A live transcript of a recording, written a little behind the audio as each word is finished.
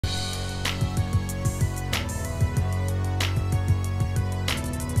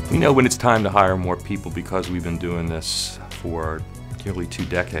We know when it's time to hire more people because we've been doing this for nearly 2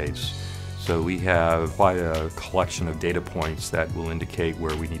 decades. So we have quite a collection of data points that will indicate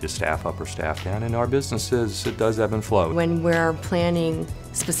where we need to staff up or staff down. In our businesses, it does ebb and flow. When we're planning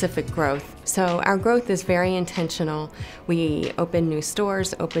specific growth, so our growth is very intentional. We open new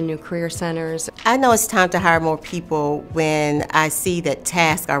stores, open new career centers. I know it's time to hire more people when I see that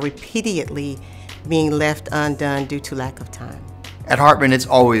tasks are repeatedly being left undone due to lack of time. At Hartman, it's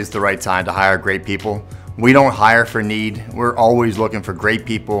always the right time to hire great people. We don't hire for need. We're always looking for great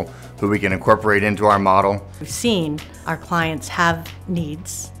people who we can incorporate into our model. We've seen our clients have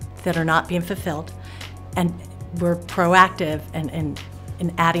needs that are not being fulfilled, and we're proactive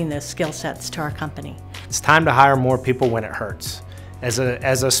in adding those skill sets to our company. It's time to hire more people when it hurts. As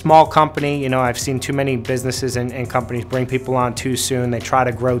a small company, you know, I've seen too many businesses and companies bring people on too soon. They try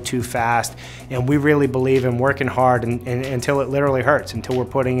to grow too fast, and we really believe in working hard until it literally hurts, until we're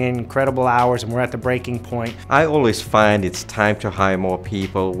putting in incredible hours and we're at the breaking point. I always find it's time to hire more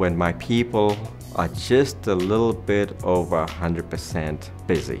people when my people are just a little bit over 100%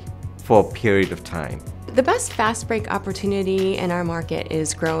 busy for a period of time. The best fast break opportunity in our market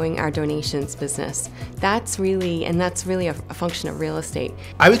is growing our donations business. That's really a function of real estate.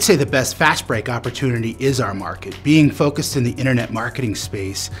 I would say the best fast break opportunity is our market. Being focused in the internet marketing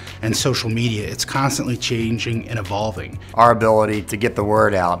space and social media, it's constantly changing and evolving. Our ability to get the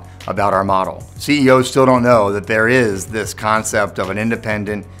word out about our model. CEOs still don't know that there is this concept of an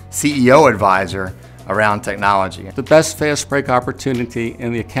independent CEO advisor around technology. The best fast break opportunity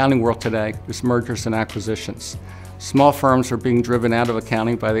in the accounting world today is mergers and acquisitions. Small firms are being driven out of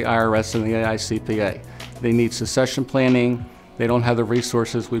accounting by the IRS and the AICPA. They need succession planning. They don't have the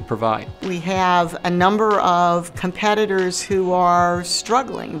resources we provide. We have a number of competitors who are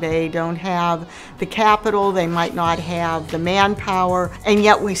struggling. They don't have the capital, they might not have the manpower, and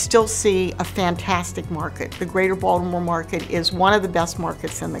yet we still see a fantastic market. The greater Baltimore market is one of the best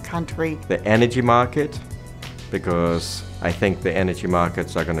markets in the country. The energy market, because I think the energy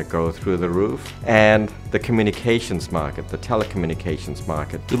markets are going to go through the roof, and the communications market, the telecommunications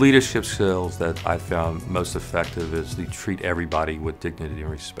market. The leadership skills that I found most effective is to treat everybody with dignity and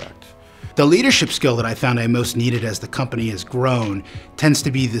respect. The leadership skill that I found I most needed as the company has grown tends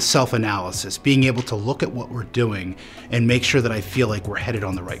to be the self-analysis, being able to look at what we're doing and make sure that I feel like we're headed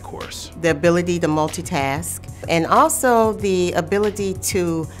on the right course. The ability to multitask, and also the ability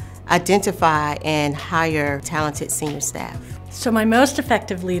to identify and hire talented senior staff. So my most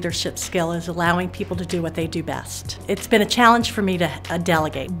effective leadership skill is allowing people to do what they do best. It's been a challenge for me to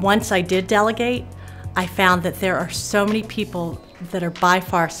delegate. Once I did delegate, I found that there are so many people that are by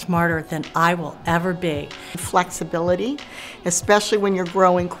far smarter than I will ever be. Flexibility, especially when you're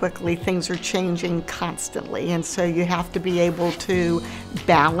growing quickly, things are changing constantly, and so you have to be able to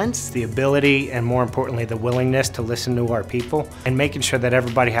balance. The ability, and more importantly, the willingness to listen to our people and making sure that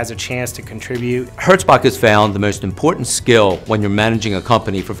everybody has a chance to contribute. Hertzbach has found the most important skill when you're managing a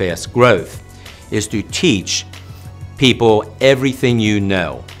company for fast growth is to teach people everything you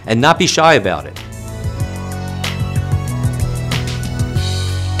know and not be shy about it.